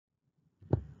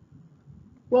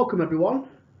Welcome everyone,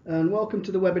 and welcome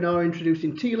to the webinar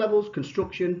introducing T-levels,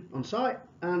 construction on site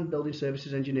and building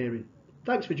services engineering.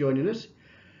 Thanks for joining us.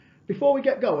 Before we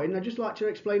get going, I'd just like to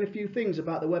explain a few things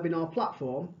about the webinar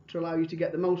platform to allow you to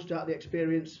get the most out of the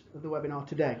experience of the webinar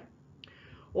today.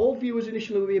 All viewers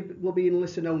initially will be in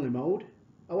listen-only mode.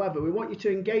 However, we want you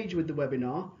to engage with the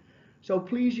webinar, so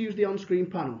please use the on-screen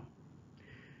panel.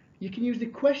 You can use the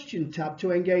question tab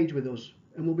to engage with us,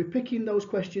 and we'll be picking those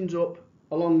questions up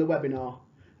along the webinar,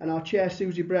 and our chair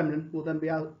Susie Bremner will then be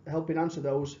helping answer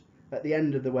those at the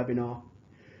end of the webinar.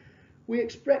 We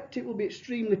expect it will be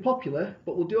extremely popular,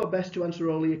 but we'll do our best to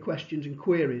answer all of your questions and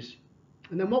queries.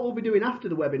 And then what we'll be doing after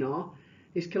the webinar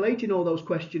is collating all those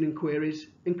questions and queries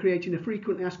and creating a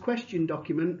frequently asked question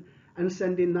document and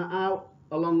sending that out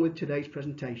along with today's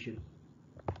presentation.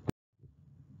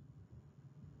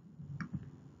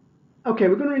 Okay,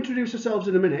 we're going to introduce ourselves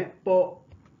in a minute, but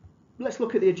let's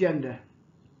look at the agenda.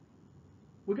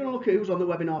 We're going to look at who's on the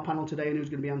webinar panel today and who's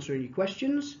going to be answering your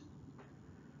questions.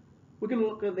 We're going to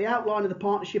look at the outline of the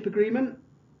partnership agreement,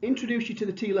 introduce you to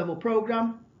the T-level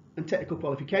programme and technical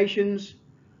qualifications.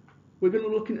 We're going to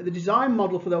be looking at the design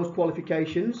model for those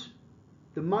qualifications,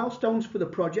 the milestones for the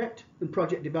project and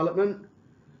project development,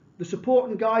 the support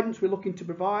and guidance we're looking to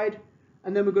provide,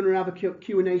 and then we're going to have a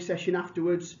Q&A session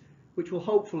afterwards, which will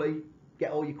hopefully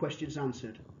get all your questions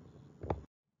answered.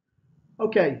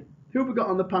 Okay. Who have we got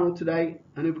on the panel today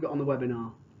and who have we got on the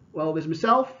webinar? Well, there's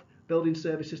myself, Building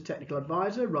Services Technical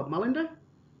Advisor, Rob Mallender.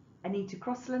 Anita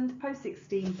Crossland,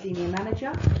 Post-16 Senior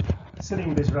Manager.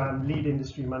 Salim Bizram, Lead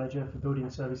Industry Manager for Building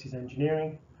Services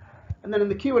Engineering. And then in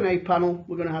the Q&A panel,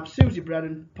 we're going to have Susie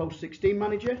Brennan, Post-16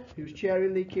 Manager, who's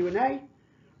chairing the Q&A,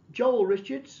 Joel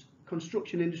Richards,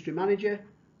 Construction Industry Manager,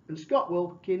 and Scott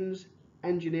Wilkins,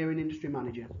 Engineering Industry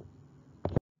Manager.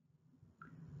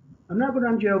 I'm now going to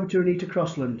hand you over to Anita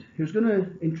Crossland, who's going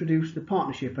to introduce the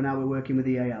partnership and how we're working with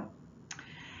EAL.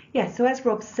 Yes, so as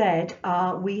Rob said,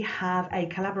 we have a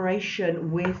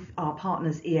collaboration with our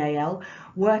partners EAL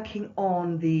working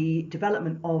on the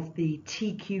development of the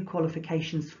TQ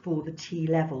qualifications for the T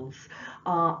levels.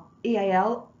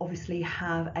 EAL obviously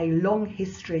have a long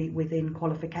history within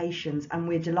qualifications, and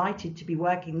we're delighted to be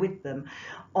working with them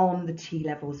on the T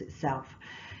levels itself.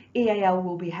 EAL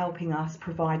will be helping us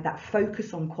provide that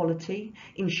focus on quality,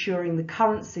 ensuring the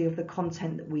currency of the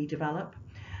content that we develop,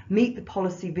 meet the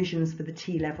policy visions for the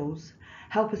T levels,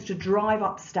 help us to drive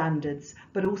up standards,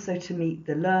 but also to meet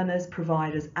the learners,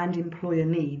 providers and employer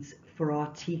needs for our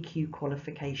TQ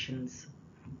qualifications.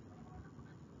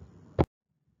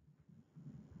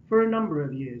 For a number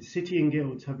of years, City and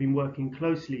Guilds have been working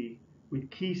closely with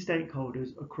key stakeholders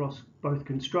across both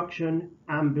construction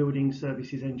and building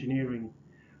services engineering.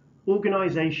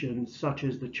 Organisations such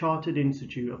as the Chartered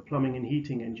Institute of Plumbing and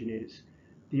Heating Engineers,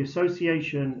 the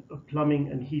Association of Plumbing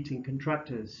and Heating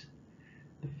Contractors,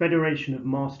 the Federation of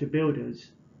Master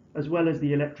Builders, as well as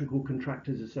the Electrical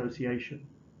Contractors Association.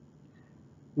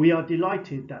 We are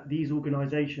delighted that these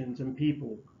organisations and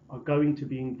people are going to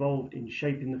be involved in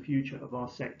shaping the future of our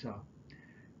sector.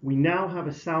 We now have a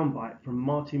soundbite from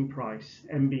Martin Price,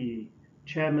 MBE,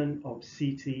 Chairman of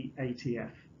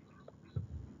CTATF.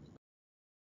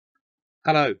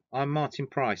 Hello, I'm Martin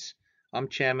Price. I'm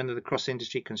Chairman of the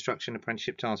Cross-Industry Construction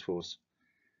Apprenticeship Task Force.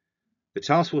 The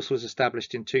Task Force was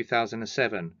established in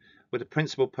 2007 with the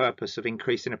principal purpose of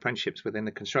increasing apprenticeships within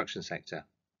the construction sector.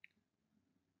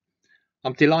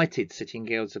 I'm delighted City and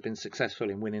Guilds have been successful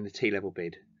in winning the T-level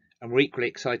bid, and we're equally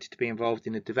excited to be involved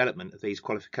in the development of these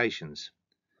qualifications.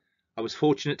 I was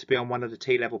fortunate to be on one of the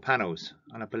T-level panels,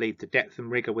 and I believe the depth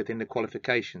and rigour within the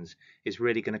qualifications is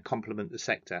really going to complement the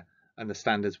sector and the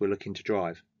standards we're looking to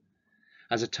drive.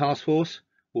 As a task force,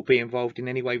 we'll be involved in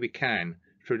any way we can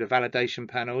through the validation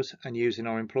panels and using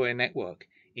our employer network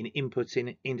in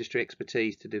inputting industry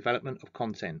expertise to development of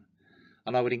content.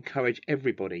 And I would encourage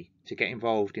everybody to get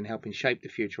involved in helping shape the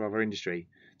future of our industry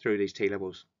through these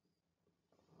T-levels.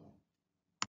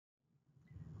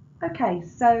 Okay,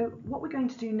 so what we're going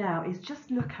to do now is just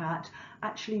look at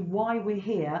actually why we're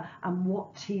here and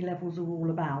what T-levels are all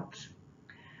about.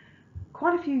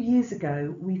 Quite a few years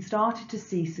ago, we started to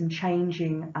see some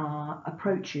changing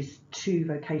approaches to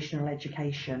vocational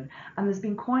education, and there's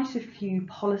been quite a few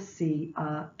policy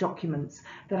documents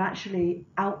that actually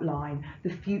outline the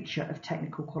future of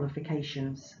technical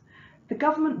qualifications. The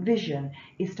government vision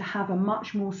is to have a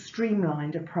much more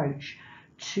streamlined approach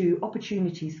to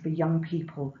opportunities for young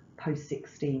people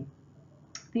post-16.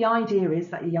 The idea is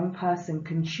that a young person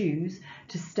can choose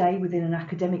to stay within an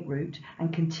academic route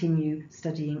and continue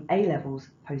studying A-levels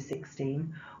post-16,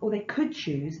 or they could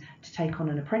choose to take on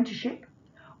an apprenticeship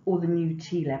or the new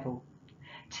T-level.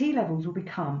 T-levels will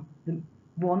become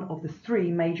one of the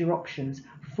three major options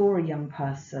for a young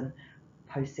person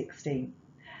post 16.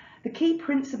 The key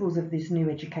principles of this new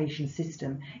education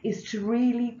system is to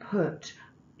really put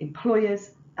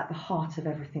employers at the heart of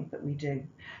everything that we do,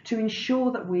 to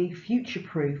ensure that we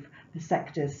future-proof the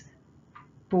sectors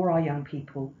for our young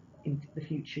people in the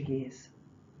future years.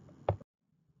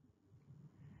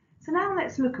 So now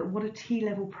let's look at what a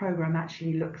T-level programme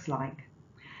actually looks like.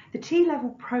 The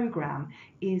T-level programme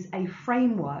is a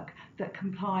framework that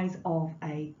comprises of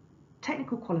a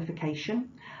technical qualification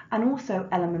and also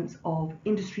elements of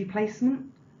industry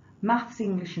placement, maths,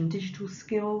 English and digital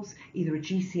skills, either a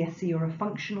GCSE or a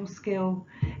functional skill,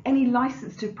 any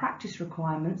licence to practice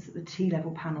requirements that the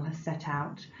T-level panel has set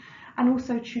out, and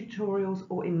also tutorials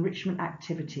or enrichment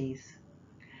activities.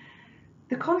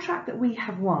 The contract that we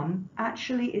have won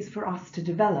actually is for us to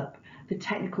develop the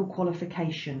technical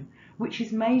qualification, which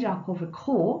is made up of a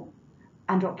core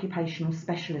and occupational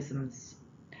specialisms.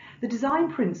 The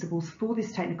design principles for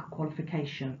this technical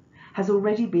qualification has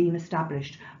already been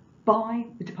established by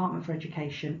the Department for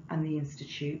Education and the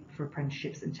Institute for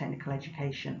Apprenticeships and Technical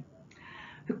Education.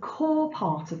 The core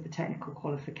part of the technical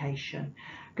qualification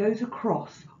goes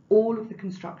across all of the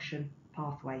construction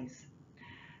pathways.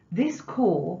 This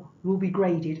core will be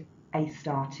graded A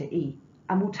star to E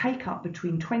and will take up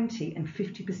between 20 and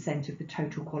 50% of the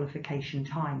total qualification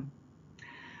time.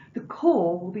 The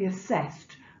core will be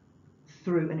assessed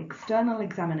through an external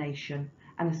examination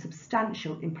and a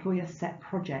substantial employer set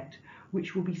project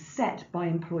which will be set by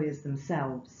employers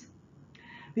themselves.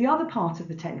 The other part of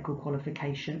the technical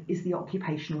qualification is the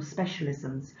occupational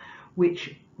specialisms,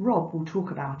 which Rob will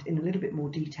talk about in a little bit more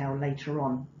detail later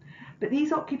on. But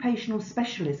these occupational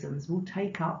specialisms will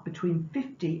take up between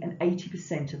 50 and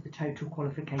 80% of the total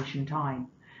qualification time.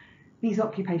 These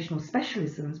occupational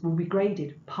specialisms will be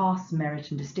graded pass,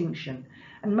 merit and distinction,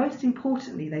 and most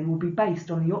importantly they will be based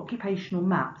on the occupational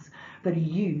maps that are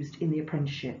used in the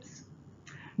apprenticeships.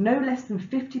 No less than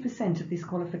 50% of this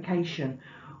qualification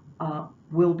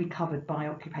will be covered by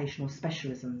occupational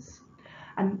specialisms,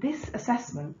 and this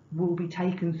assessment will be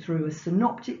taken through a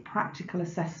synoptic practical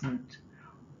assessment.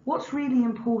 What's really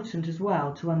important as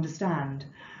well to understand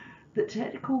that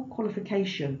technical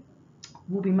qualification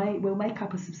will make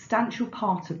up a substantial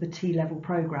part of the T-level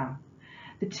programme.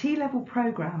 The T-level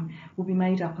programme will be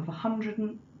made up of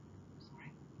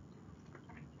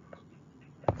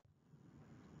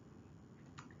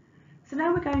So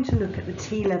now we're going to look at the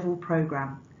T-level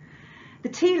programme. The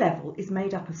T-level is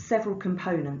made up of several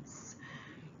components.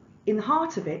 In the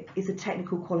heart of it is a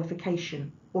technical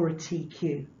qualification, or a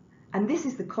TQ, and this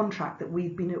is the contract that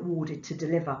we've been awarded to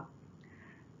deliver.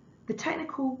 The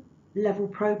technical level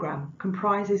programme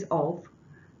comprises of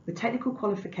the technical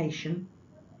qualification,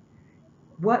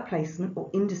 work placement or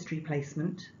industry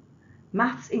placement,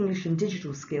 maths, English and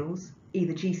digital skills,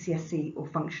 either GCSE or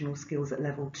functional skills at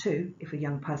level 2 if a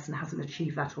young person hasn't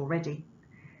achieved that already,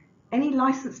 any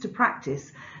licence to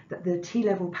practice that the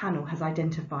T-level panel has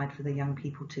identified for the young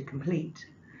people to complete,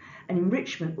 an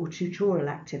enrichment or tutorial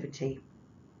activity.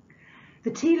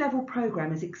 The T-level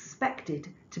programme is expected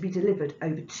to be delivered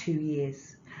over 2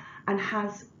 years and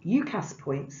has UCAS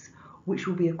points which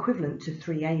will be equivalent to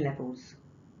 3 A-levels.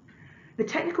 The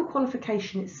technical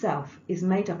qualification itself is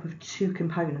made up of 2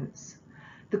 components.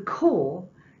 The core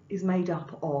is made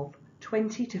up of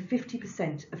 20 to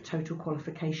 50% of total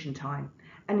qualification time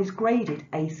and is graded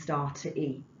A star to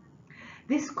E.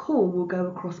 This core will go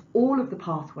across all of the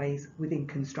pathways within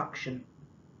construction.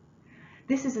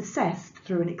 This is assessed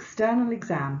through an external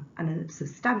exam and a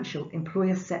substantial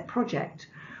employer set project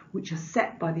which are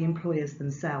set by the employers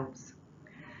themselves.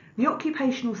 The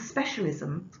occupational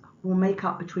specialisms will make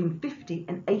up between 50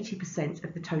 and 80%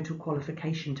 of the total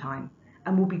qualification time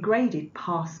and will be graded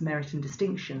pass, merit and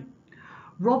distinction.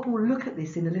 Rob will look at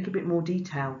this in a little bit more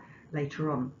detail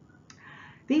later on.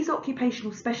 These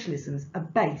occupational specialisms are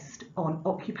based on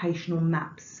occupational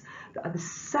maps that are the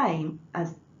same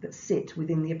as that sit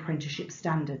within the apprenticeship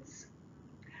standards.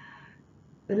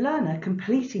 The learner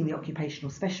completing the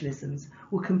occupational specialisms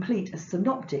will complete a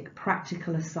synoptic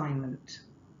practical assignment.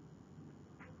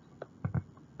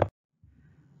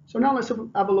 So now let's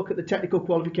have a look at the technical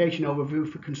qualification overview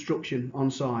for construction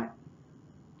on site.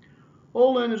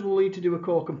 All learners will need to do a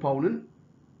core component,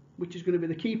 which is going to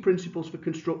be the key principles for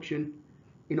construction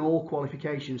in all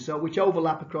qualifications, so which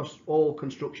overlap across all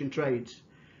construction trades.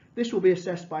 This will be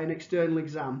assessed by an external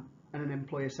exam and an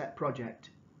employer set project.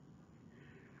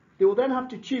 They will then have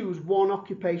to choose one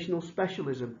occupational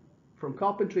specialism from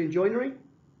carpentry and joinery,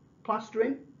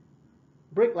 plastering,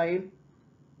 bricklaying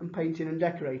and painting and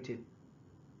decorating.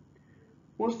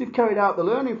 Once they've carried out the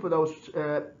learning for those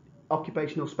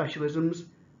occupational specialisms,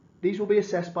 these will be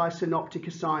assessed by synoptic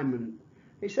assignment.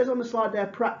 It says on the slide there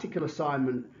practical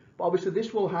assignment, but obviously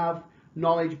this will have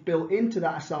knowledge built into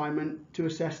that assignment to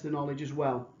assess the knowledge as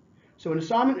well. So an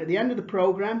assignment at the end of the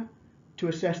programme to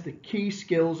assess the key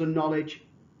skills and knowledge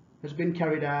has been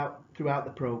carried out throughout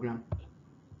the programme.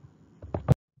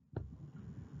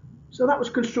 So that was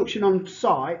construction on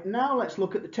site. Now let's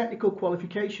look at the technical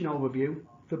qualification overview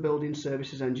for building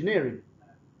services engineering.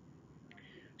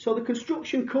 So the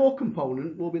construction core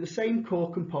component will be the same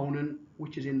core component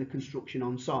which is in the construction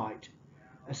on site,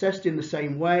 assessed in the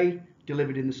same way,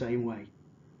 delivered in the same way.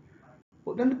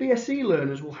 But then the BSE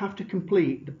learners will have to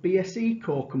complete the BSE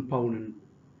core component.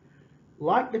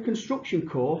 Like the construction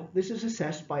core, this is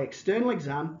assessed by external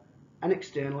exam and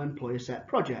external employer set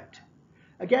project.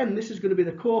 Again, this is going to be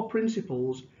the core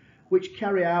principles which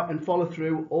carry out and follow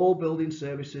through all building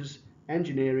services,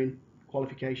 engineering,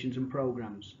 qualifications and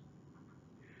programs.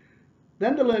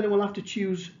 Then the learner will have to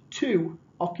choose 2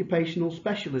 occupational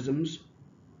specialisms.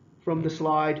 From the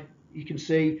slide you can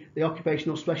see the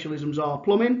occupational specialisms are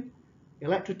plumbing,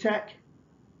 electrotech,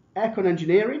 aircon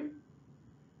engineering,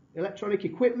 electronic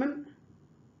equipment,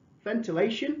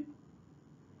 ventilation,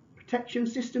 protection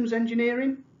systems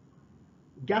engineering,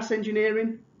 gas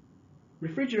engineering,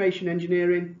 refrigeration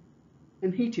engineering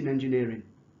and heating engineering.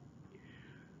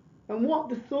 And what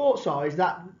the thoughts are is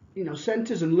that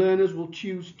centres and learners will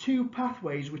choose 2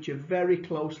 pathways which are very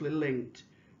closely linked,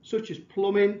 such as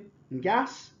plumbing and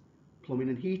gas, plumbing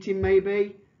and heating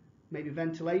maybe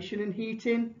ventilation and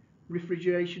heating,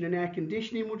 refrigeration and air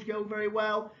conditioning would go very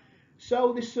well.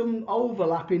 So there's some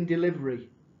overlap in delivery.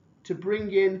 To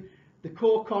bring in the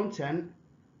core content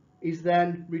is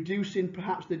then reducing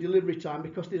perhaps the delivery time,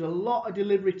 because there's a lot of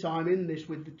delivery time in this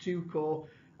with the 2 core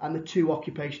and the 2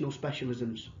 occupational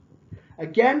specialisms.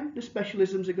 Again, the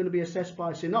specialisms are going to be assessed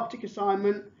by synoptic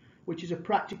assignment, which is a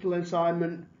practical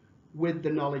assignment with the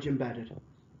knowledge embedded.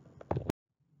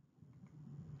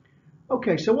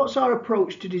 Okay, so what's our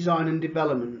approach to design and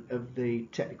development of the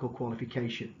technical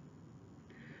qualification?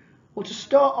 Well, to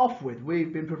start off with,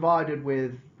 we've been provided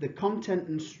with the content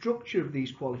and structure of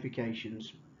these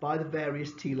qualifications by the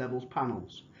various T-levels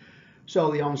panels.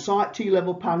 So the on-site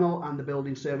T-level panel and the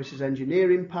building services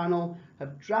engineering panel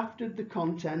have drafted the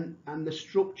content and the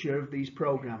structure of these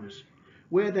programs.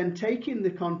 We're then taking the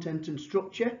content and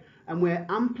structure and we're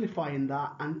amplifying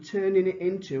that and turning it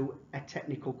into a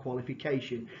technical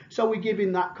qualification. So we're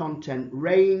giving that content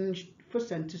range for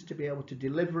centres to be able to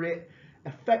deliver it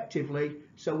effectively,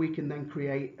 so we can then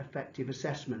create effective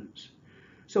assessments.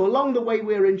 So along the way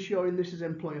we're ensuring this is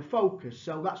employer focused,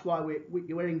 so that's why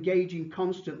we're engaging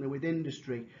constantly with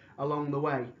industry along the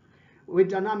way. We're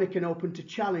dynamic and open to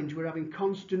challenge. We're having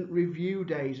constant review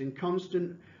days and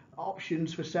constant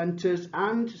options for centres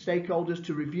and stakeholders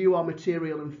to review our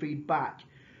material and feedback,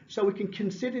 so we can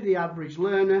consider the average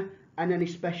learner and any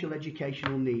special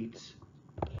educational needs.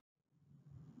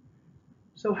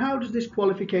 So how does this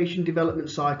qualification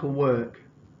development cycle work?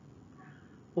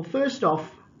 Well, first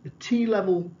off, the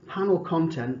T-level panel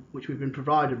content which we've been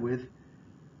provided with,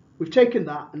 we've taken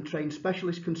that and trained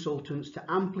specialist consultants to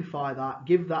amplify that,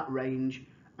 give that range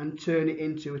and turn it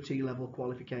into a T-level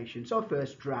qualification. So our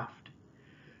first draft.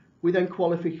 We then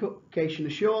qualification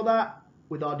assure that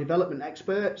with our development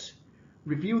experts,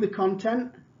 review the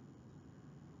content,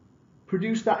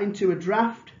 produce that into a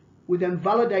draft. We then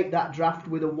validate that draft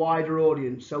with a wider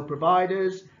audience, so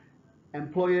providers,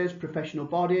 employers, professional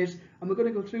bodies, and we're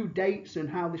going to go through dates and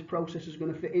how this process is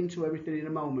going to fit into everything in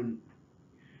a moment.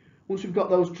 Once we've got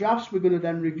those drafts, we're going to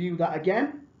then review that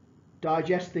again,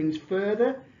 digest things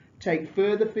further, take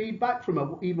further feedback from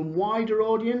an even wider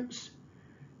audience,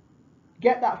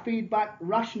 get that feedback,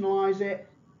 rationalise it,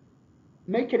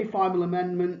 make any final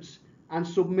amendments and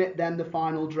submit then the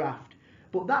final draft.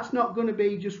 But that's not going to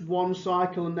be just one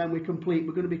cycle and then we complete.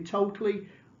 We're going to be totally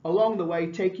along the way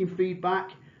taking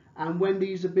feedback, and when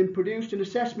these have been produced and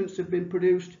assessments have been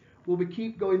produced, we'll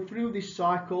keep going through this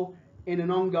cycle in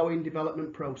an ongoing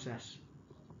development process.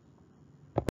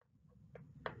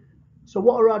 So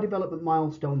what are our development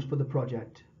milestones for the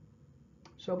project?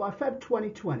 So by Feb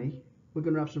 2020, we're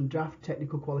going to have some draft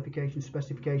technical qualification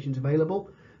specifications available.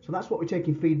 So that's what we're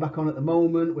taking feedback on at the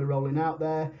moment. We're rolling out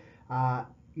there.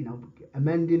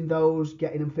 Amending those,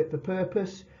 getting them fit for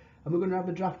purpose, and we're going to have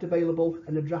a draft available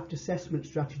and a draft assessment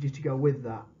strategy to go with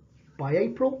that. By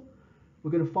April,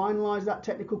 we're going to finalise that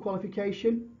technical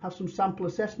qualification, have some sample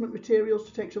assessment materials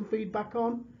to take some feedback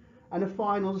on, and a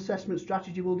final assessment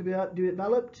strategy will be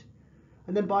developed.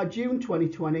 And then by June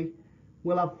 2020,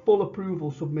 we'll have full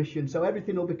approval submission, so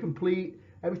everything will be complete,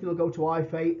 everything will go to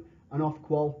IFATE and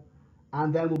Ofqual,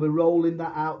 and then we'll be rolling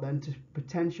that out then to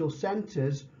potential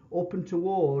centres up and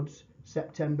towards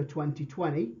September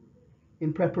 2020,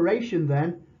 in preparation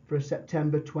then for a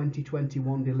September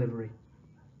 2021 delivery.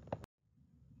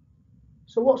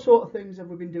 So what sort of things have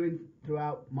we been doing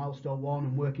throughout milestone 1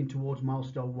 and working towards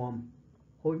milestone 1?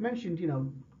 Well, we've mentioned,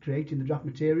 creating the draft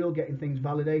material, getting things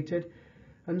validated.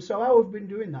 And so how we've been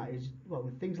doing that is, well,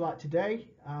 with things like today,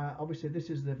 obviously this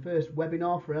is the first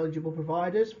webinar for eligible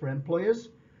providers, for employers.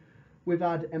 We've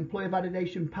had employer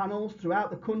validation panels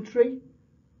throughout the country.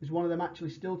 There's one of them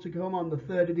actually still to come on the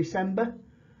 3rd of December.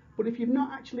 But if you've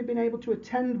not actually been able to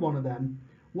attend one of them,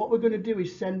 what we're going to do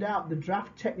is send out the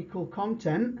draft technical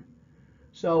content.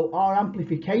 So our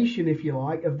amplification, if you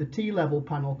like, of the T-level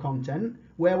panel content,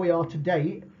 where we are to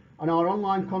date, and our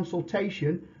online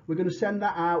consultation, we're going to send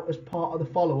that out as part of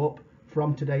the follow-up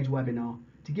from today's webinar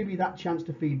to give you that chance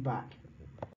to feedback.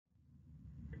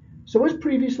 So as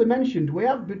previously mentioned, we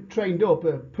have trained up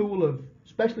a pool of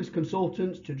specialist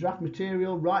consultants to draft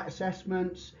material, write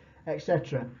assessments,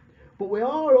 etc. But we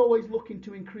are always looking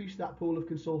to increase that pool of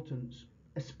consultants,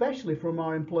 especially from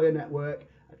our employer network,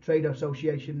 trade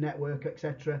association network,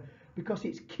 etc. Because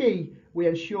it's key we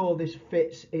ensure this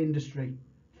fits industry,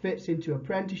 fits into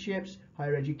apprenticeships,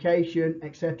 higher education,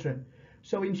 etc.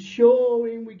 So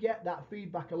ensuring we get that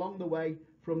feedback along the way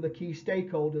from the key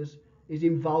stakeholders is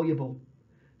invaluable.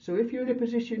 So if you're in a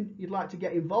position you'd like to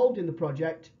get involved in the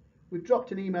project, we've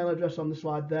dropped an email address on the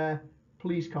slide there.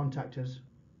 Please contact us.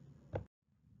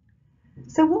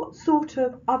 So what sort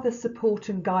of other support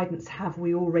and guidance have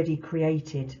we already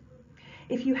created?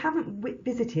 If you haven't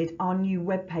visited our new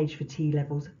webpage for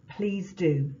T-levels, please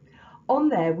do. On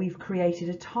there, we've created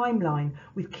a timeline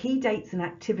with key dates and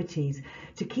activities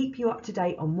to keep you up to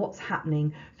date on what's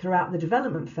happening throughout the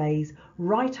development phase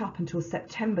right up until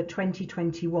September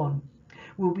 2021.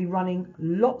 We'll be running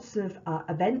lots of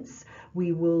events.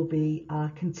 We will be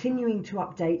continuing to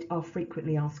update our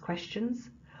frequently asked questions.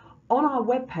 On our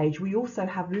webpage, we also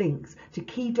have links to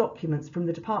key documents from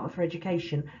the Department for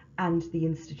Education and the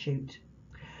Institute.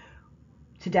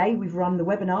 Today we've run the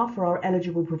webinar for our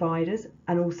eligible providers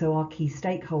and also our key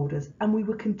stakeholders, and we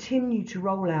will continue to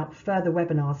roll out further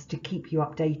webinars to keep you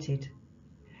updated.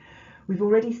 We've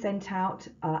already sent out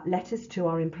letters to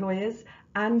our employers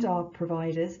and our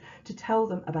providers to tell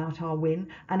them about our win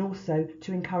and also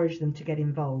to encourage them to get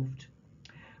involved.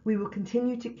 We will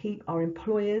continue to keep our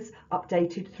employers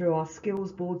updated through our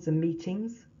skills boards and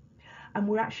meetings, and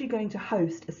we're actually going to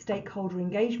host a stakeholder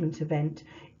engagement event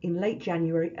in late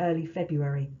January, early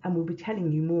February, and we'll be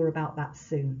telling you more about that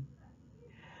soon.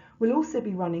 We'll also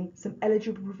be running some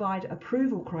eligible provider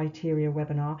approval criteria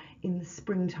webinar in the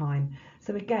springtime.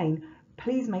 So again,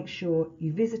 please make sure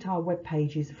you visit our web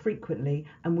pages frequently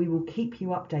and we will keep you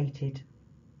updated.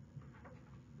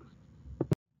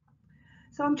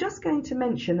 So I'm just going to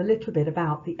mention a little bit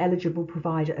about the eligible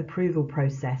provider approval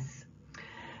process.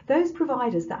 Those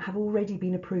providers that have already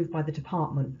been approved by the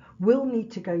department will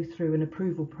need to go through an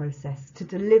approval process to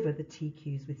deliver the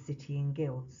TQs with City and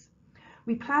Guilds.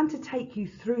 We plan to take you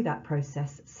through that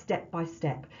process step by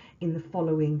step in the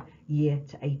following year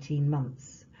to 18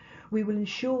 months. We will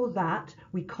ensure that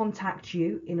we contact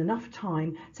you in enough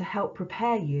time to help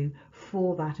prepare you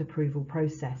for that approval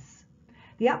process.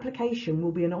 The application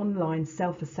will be an online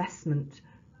self-assessment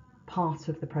part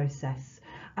of the process.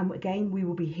 And again, we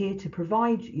will be here to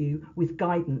provide you with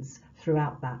guidance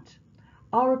throughout that.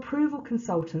 Our approval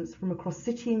consultants from across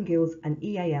City and Guilds and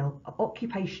EAL are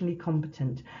occupationally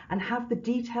competent and have the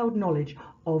detailed knowledge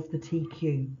of the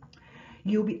TQ.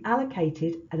 You'll be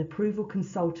allocated an approval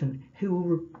consultant who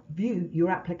will review your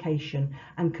application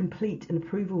and complete an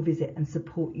approval visit and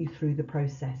support you through the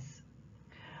process.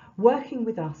 Working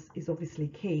with us is obviously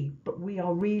key, but we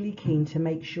are really keen to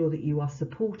make sure that you are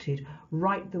supported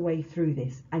right the way through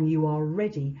this and you are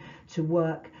ready to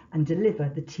work and deliver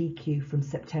the TQ from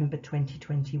September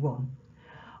 2021.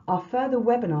 Our further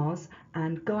webinars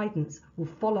and guidance will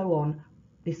follow on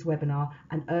this webinar,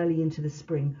 and early into the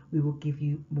spring we will give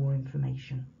you more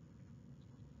information.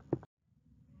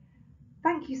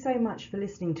 Thank you so much for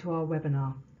listening to our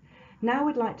webinar. Now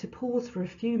we'd like to pause for a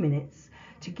few minutes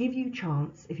to give you a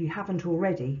chance, if you haven't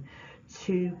already,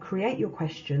 to create your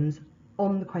questions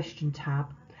on the question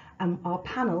tab, and our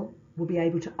panel will be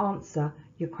able to answer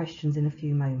your questions in a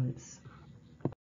few moments.